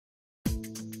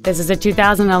This is a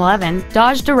 2011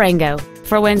 Dodge Durango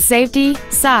for when safety,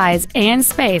 size, and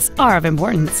space are of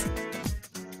importance.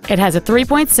 It has a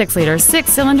 3.6-liter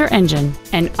six-cylinder engine,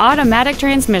 an automatic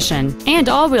transmission, and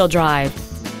all-wheel drive.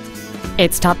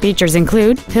 Its top features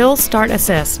include hill start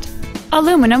assist,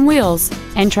 aluminum wheels,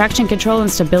 and traction control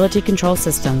and stability control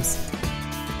systems.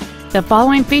 The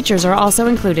following features are also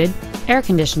included: air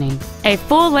conditioning, a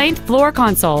full-length floor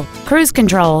console, cruise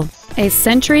control, a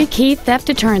Sentry key theft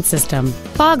deterrent system,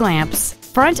 fog lamps,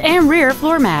 front and rear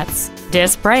floor mats,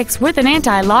 disc brakes with an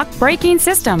anti-lock braking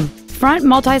system, front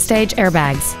multi-stage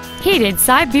airbags, heated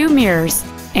side view mirrors,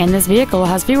 and this vehicle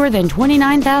has fewer than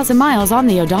 29,000 miles on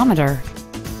the odometer.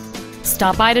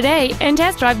 Stop by today and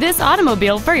test drive this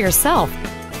automobile for yourself.